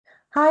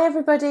Hi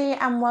everybody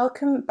and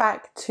welcome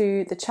back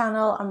to the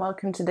channel and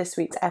welcome to this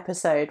week's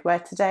episode where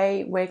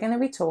today we're going to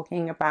be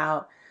talking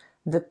about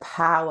the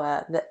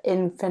power, the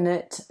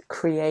infinite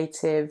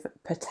creative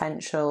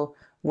potential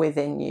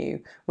within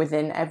you,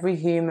 within every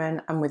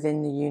human and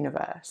within the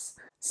universe.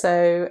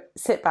 So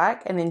sit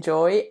back and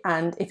enjoy,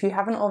 and if you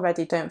haven't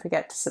already, don't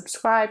forget to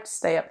subscribe to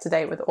stay up to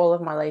date with all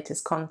of my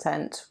latest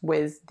content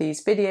with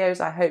these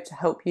videos. I hope to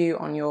help you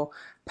on your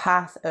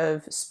path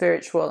of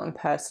spiritual and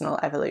personal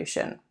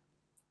evolution.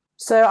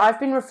 So I've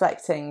been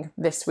reflecting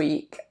this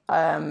week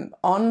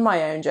on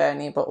my own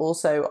journey, but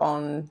also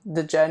on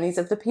the journeys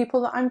of the people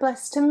that I'm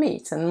blessed to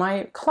meet and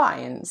my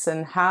clients,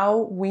 and how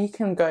we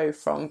can go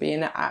from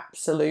being at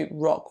absolute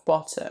rock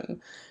bottom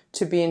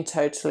to being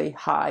totally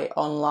high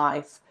on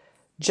life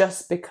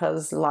just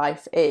because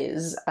life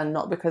is, and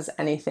not because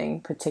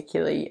anything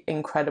particularly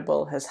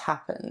incredible has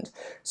happened.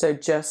 So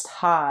just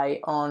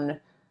high on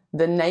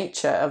the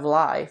nature of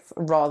life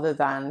rather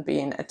than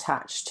being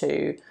attached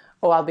to,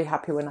 oh, I'll be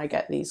happy when I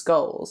get these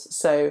goals.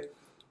 So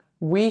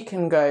we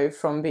can go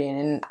from being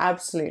in an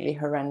absolutely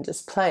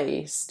horrendous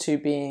place to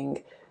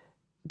being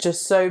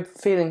just so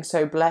feeling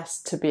so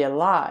blessed to be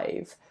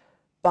alive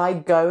by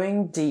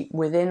going deep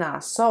within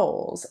our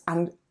souls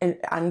and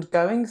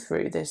going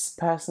through this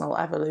personal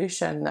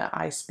evolution that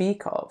I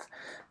speak of,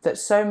 that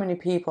so many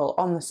people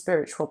on the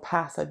spiritual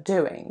path are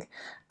doing.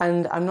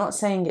 And I'm not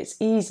saying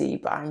it's easy,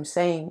 but I'm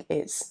saying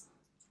it's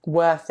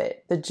worth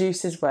it. The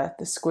juice is worth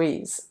the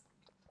squeeze.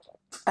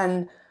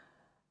 And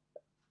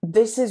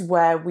this is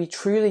where we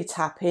truly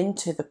tap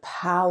into the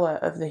power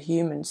of the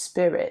human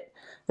spirit,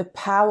 the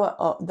power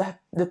of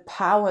the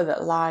power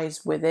that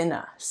lies within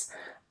us.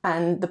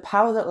 And the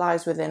power that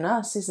lies within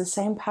us is the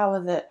same power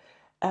that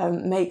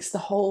makes the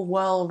whole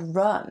world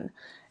run.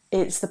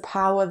 It's the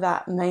power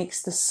that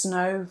makes the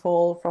snow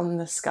fall from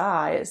the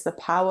sky. It's the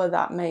power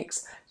that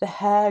makes the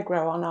hair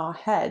grow on our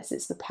heads.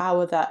 It's the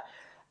power that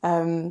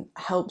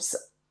helps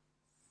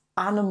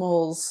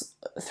animals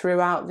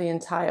throughout the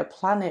entire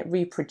planet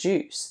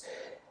reproduce.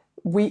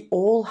 We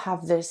all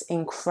have this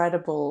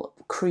incredible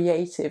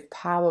creative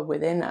power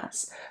within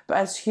us, but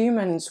as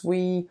humans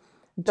we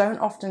don't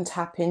often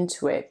tap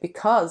into it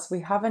because we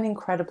have an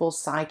incredible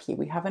psyche,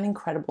 we have an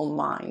incredible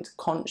mind,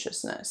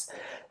 consciousness,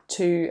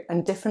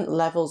 and different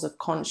levels of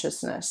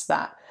consciousness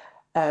that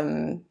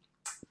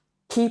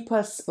keep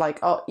us, like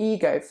our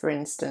ego, for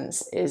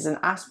instance, is an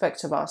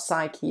aspect of our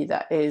psyche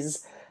that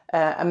is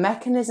a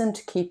mechanism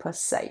to keep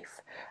us safe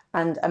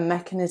and a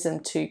mechanism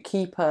to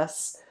keep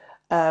us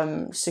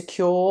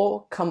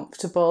secure,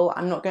 comfortable.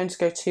 I'm not going to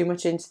go too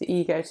much into the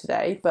ego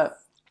today, but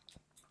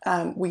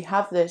we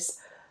have this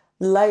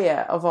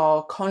layer of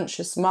our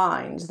conscious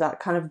mind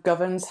that kind of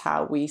governs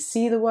how we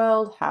see the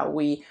world, how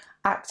we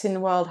act in the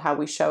world, how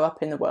we show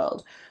up in the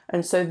world.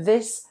 And so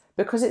this,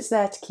 because it's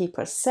there to keep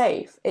us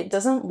safe, it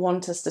doesn't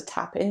want us to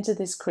tap into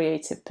this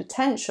creative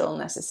potential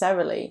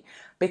necessarily,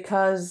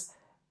 because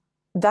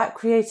that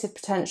creative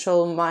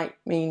potential might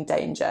mean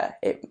danger.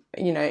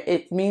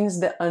 It means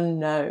the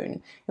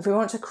unknown. If we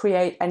want to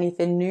create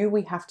anything new,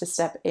 we have to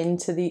step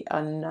into the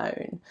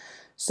unknown.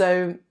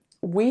 So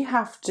we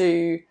have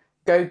to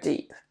go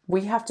deep.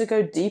 We have to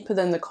go deeper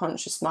than the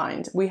conscious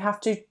mind. We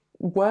have to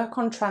work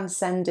on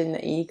transcending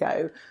the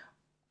ego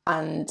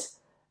and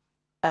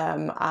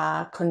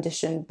our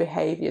conditioned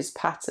behaviours,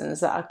 patterns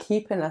that are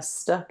keeping us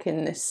stuck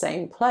in this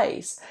same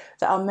place,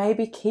 that are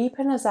maybe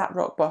keeping us at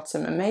rock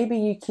bottom. And maybe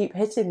you keep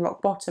hitting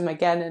rock bottom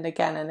again and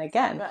again and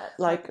again. But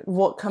like,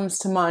 what comes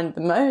to mind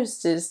the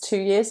most is 2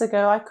 years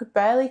ago I could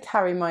barely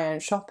carry my own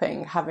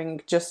shopping,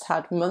 having just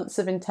had months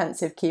of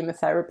intensive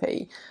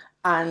chemotherapy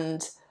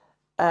and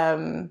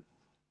a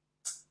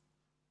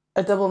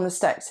double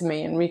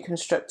mastectomy and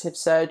reconstructive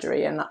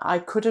surgery, and I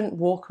couldn't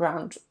walk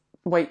around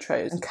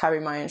Waitrose and carry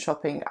my own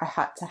shopping. I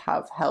had to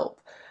have help.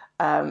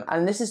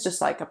 And this is just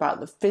like about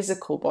the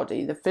physical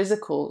body, the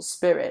physical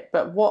spirit.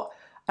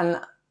 And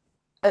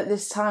at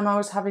this time I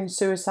was having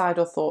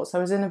suicidal thoughts. I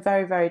was in a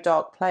very, very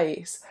dark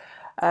place.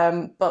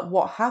 But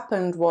what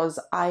happened was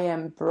I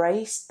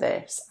embraced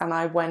this and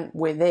I went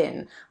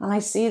within. And I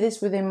see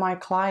this within my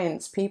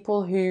clients,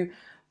 people who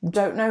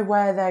don't know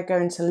where they're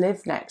going to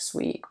live next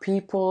week,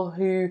 people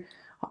who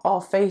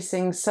are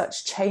facing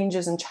such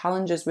changes and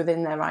challenges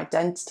within their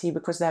identity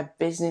because their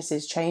business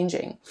is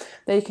changing.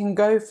 They can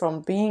go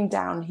from being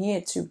down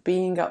here to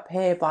being up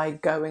here by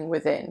going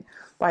within,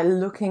 by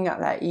looking at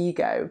their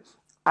ego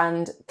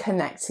and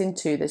connecting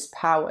to this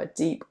power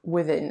deep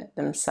within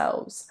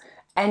themselves.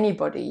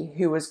 Anybody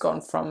who has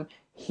gone from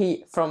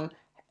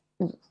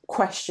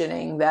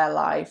questioning their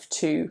life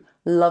to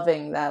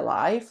loving their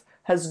life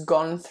has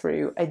gone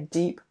through a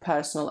deep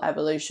personal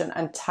evolution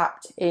and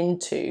tapped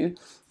into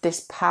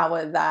this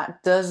power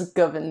that does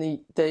govern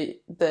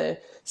the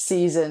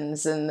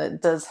seasons and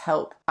that does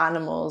help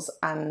animals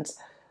and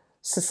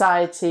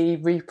society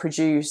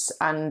reproduce,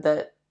 and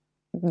that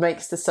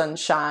makes the sun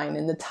shine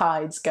and the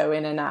tides go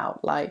in and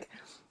out. Like,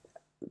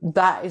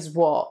 that is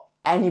what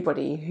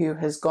anybody who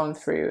has gone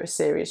through a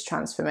serious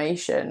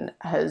transformation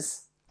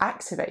has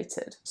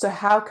activated. So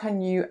how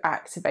can you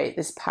activate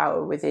this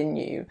power within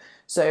you?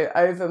 So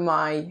over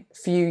my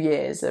few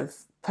years of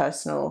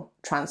personal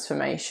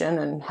transformation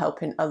and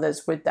helping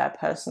others with their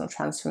personal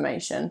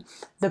transformation,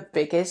 the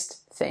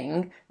biggest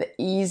thing, the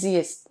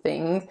easiest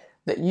thing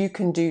that you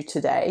can do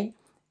today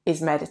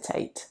is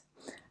meditate.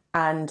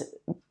 And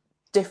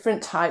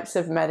different types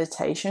of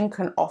meditation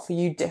can offer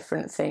you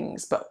different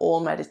things, but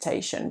all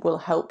meditation will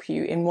help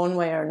you in one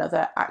way or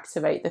another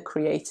activate the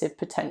creative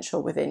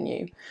potential within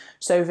you.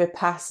 So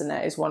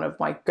Vipassana is one of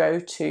my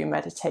go-to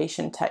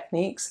meditation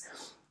techniques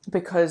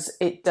because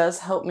it does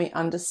help me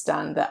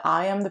understand that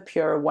I am the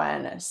pure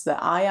awareness,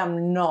 that I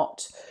am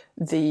not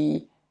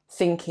the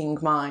thinking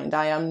mind,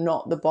 I am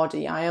not the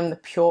body, I am the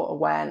pure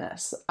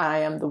awareness, I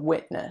am the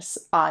witness,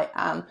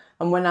 and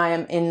when I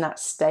am in that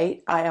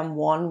state, I am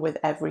one with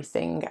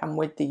everything and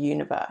with the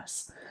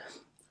universe.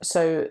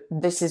 So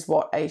this is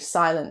what a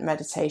silent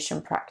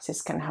meditation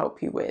practice can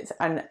help you with.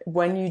 And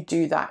when you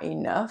do that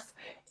enough,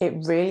 it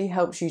really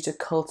helps you to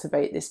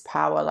cultivate this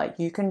power. Like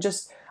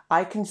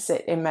I can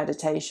sit in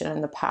meditation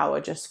and the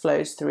power just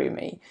flows through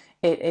me.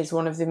 It is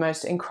one of the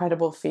most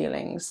incredible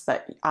feelings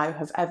that I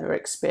have ever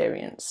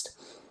experienced.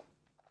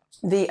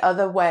 The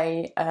other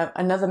way,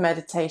 another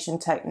meditation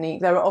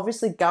technique, there are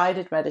obviously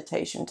guided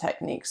meditation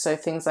techniques, so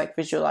things like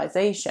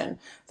visualization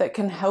that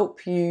can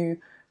help you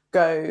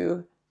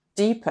go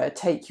deeper,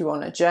 take you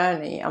on a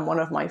journey. And one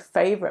of my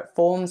favorite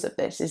forms of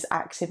this is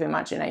active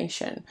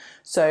imagination.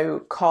 So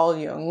Carl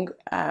Jung,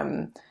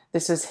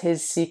 this was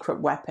his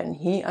secret weapon.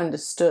 He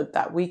understood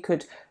that we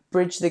could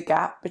bridge the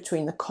gap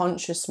between the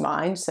conscious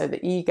mind, so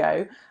the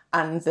ego,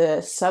 and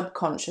the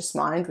subconscious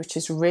mind, which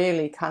is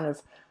really kind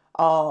of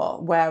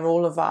where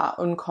all of our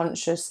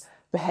unconscious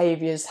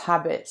behaviors,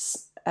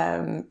 habits,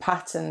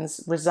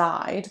 patterns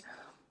reside.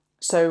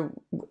 So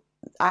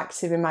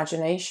active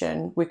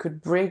imagination, we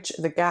could bridge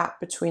the gap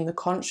between the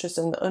conscious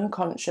and the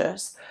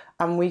unconscious,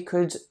 and we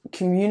could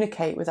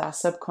communicate with our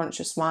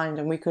subconscious mind,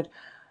 and we could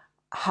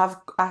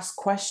ask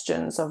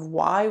questions of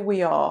why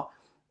we are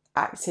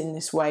acting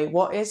this way,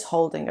 what is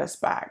holding us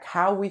back,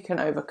 how we can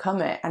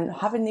overcome it. And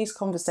having these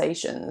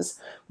conversations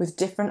with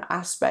different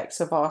aspects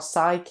of our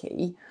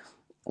psyche,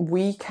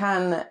 we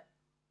can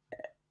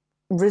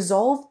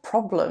resolve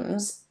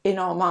problems in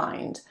our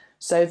mind.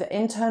 So the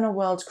internal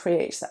world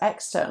creates the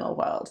external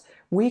world.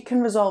 We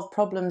can resolve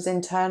problems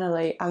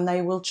internally and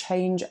they will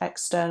change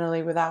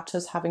externally without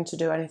us having to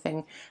do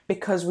anything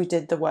because we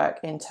did the work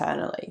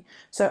internally.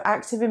 So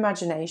active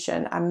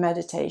imagination and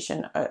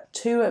meditation are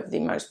two of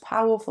the most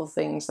powerful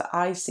things that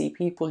I see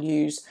people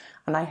use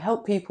and I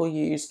help people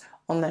use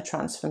on their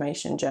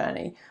transformation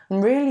journey.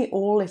 And really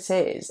all it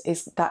is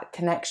that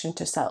connection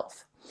to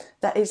self.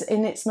 That is,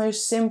 in its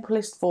most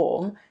simplest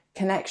form,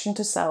 connection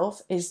to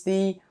self is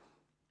the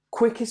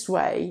quickest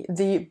way,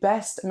 the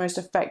best, most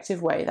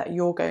effective way that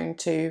you're going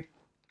to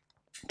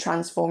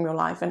transform your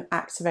life and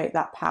activate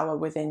that power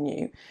within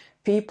you.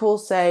 People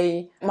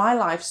say, my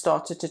life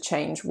started to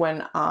change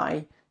when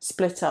I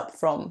split up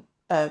from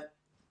a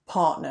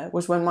partner,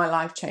 was when my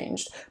life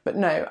changed. But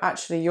no,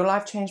 actually, your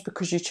life changed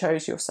because you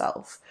chose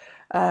yourself.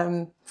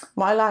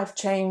 My life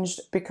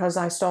changed because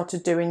I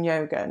started doing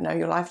yoga. No,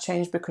 your life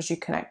changed because you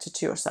connected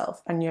to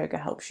yourself, and yoga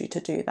helps you to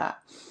do that.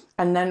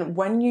 And then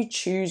when you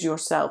choose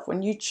yourself,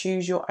 when you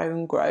choose your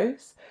own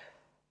growth,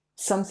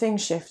 something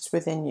shifts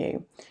within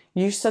you.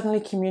 You suddenly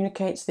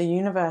communicate to the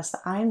universe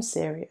that I am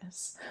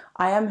serious.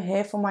 I am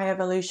here for my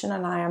evolution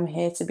and I am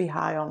here to be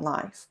high on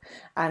life.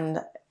 And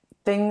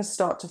things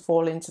start to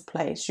fall into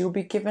place. You'll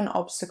be given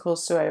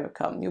obstacles to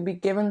overcome. You'll be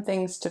given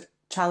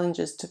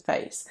challenges to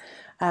face.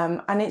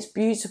 And it's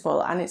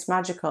beautiful and it's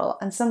magical.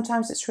 And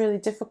sometimes it's really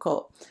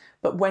difficult.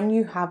 But when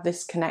you have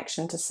this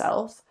connection to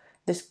self,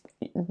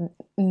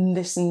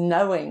 this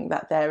knowing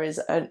that there is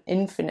an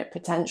infinite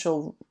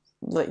potential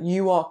that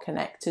you are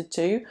connected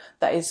to,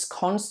 that is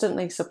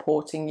constantly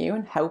supporting you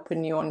and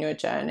helping you on your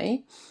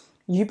journey,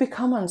 you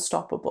become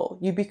unstoppable.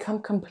 You become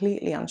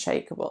completely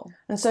unshakable.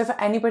 And so for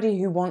anybody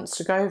who wants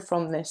to go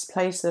from this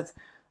place of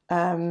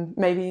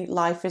maybe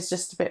life is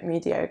just a bit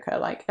mediocre,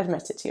 like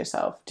admit it to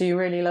yourself. Do you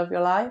really love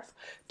your life?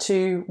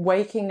 To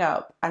waking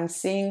up and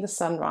seeing the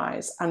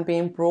sunrise and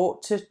being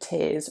brought to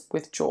tears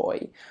with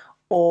joy,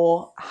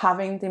 or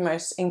having the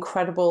most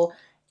incredible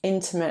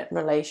intimate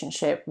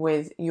relationship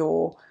with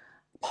your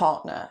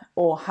partner,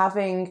 or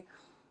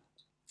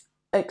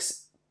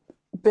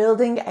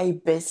building a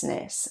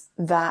business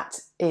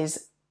that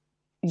is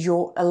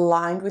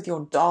aligned with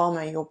your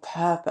dharma, your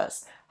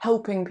purpose,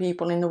 helping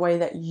people in the way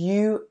that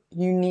you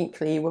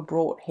uniquely were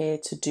brought here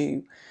to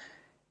do.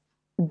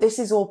 This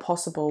is all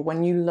possible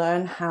when you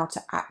learn how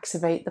to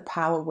activate the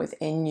power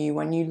within you,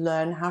 when you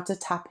learn how to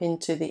tap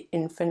into the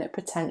infinite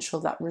potential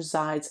that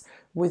resides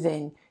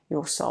within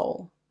your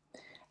soul.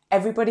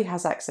 Everybody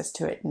has access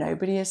to it.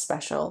 Nobody is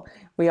special.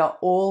 We are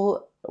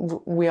all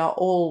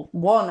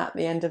one at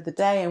the end of the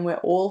day, and we're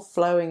all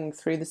flowing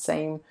through the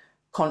same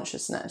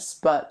consciousness.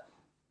 But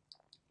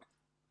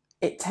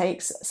it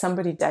takes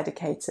somebody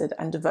dedicated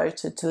and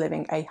devoted to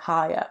living a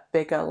higher,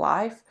 bigger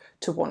life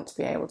to want to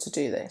be able to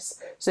do this.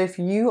 So if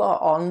you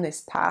are on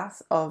this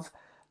path of,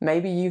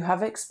 maybe you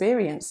have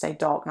experienced a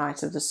dark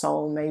night of the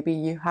soul, maybe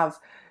you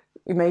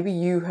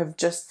have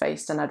just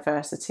faced an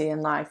adversity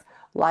in life,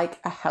 like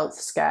a health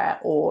scare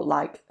or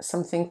like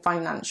something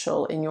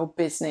financial in your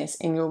business,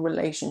 in your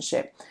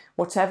relationship,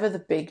 whatever the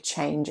big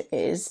change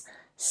is,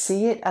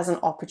 see it as an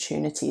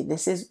opportunity.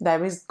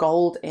 There is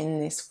gold in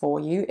this for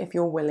you if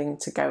you're willing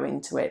to go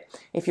into it,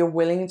 if you're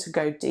willing to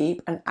go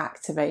deep and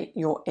activate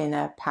your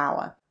inner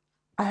power.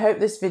 I hope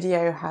this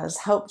video has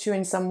helped you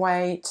in some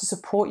way to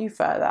support you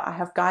further. I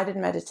have guided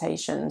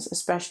meditations,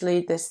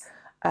 especially this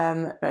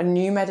a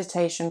new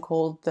meditation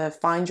called the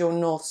Find Your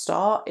North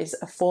Star is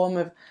a form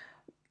of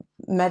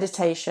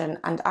meditation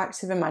and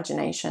active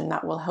imagination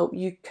that will help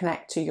you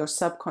connect to your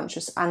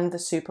subconscious and the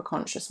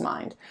superconscious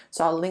mind.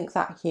 So I'll link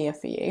that here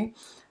for you.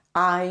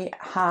 I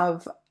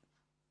have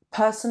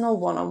personal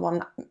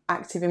one-on-one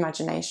active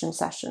imagination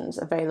sessions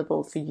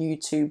available for you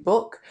to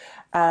book.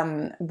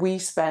 We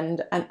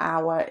spend an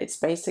hour, it's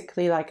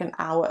basically like an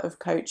hour of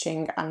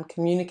coaching and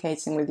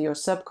communicating with your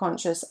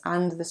subconscious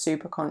and the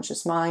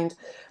superconscious mind,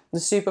 the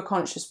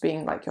superconscious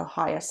being like your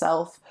higher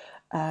self.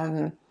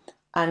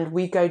 And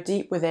we go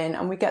deep within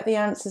and we get the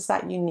answers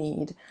that you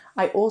need.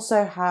 I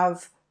also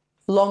have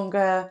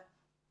longer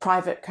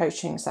private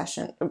coaching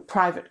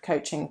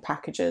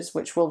packages,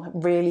 which will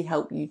really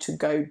help you to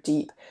go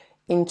deep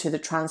into the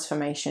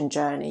transformation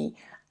journey.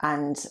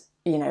 And,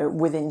 you know,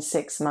 within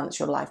 6 months,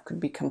 your life could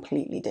be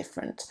completely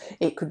different.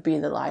 It could be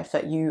the life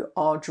that you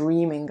are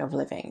dreaming of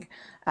living.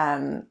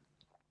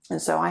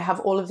 And so I have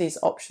all of these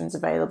options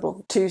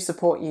available to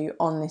support you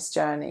on this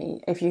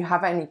journey. If you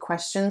have any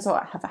questions or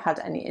have had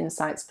any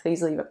insights,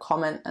 please leave a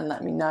comment and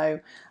let me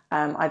know.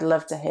 I'd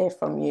love to hear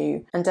from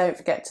you. And don't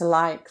forget to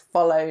like,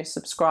 follow,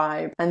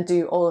 subscribe, and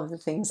do all of the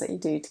things that you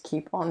do to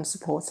keep on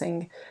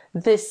supporting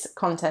this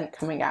content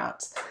coming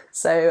out.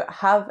 So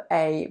have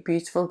a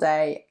beautiful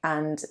day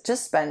and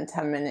just spend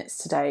 10 minutes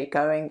today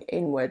going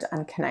inward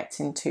and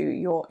connecting to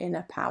your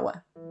inner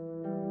power.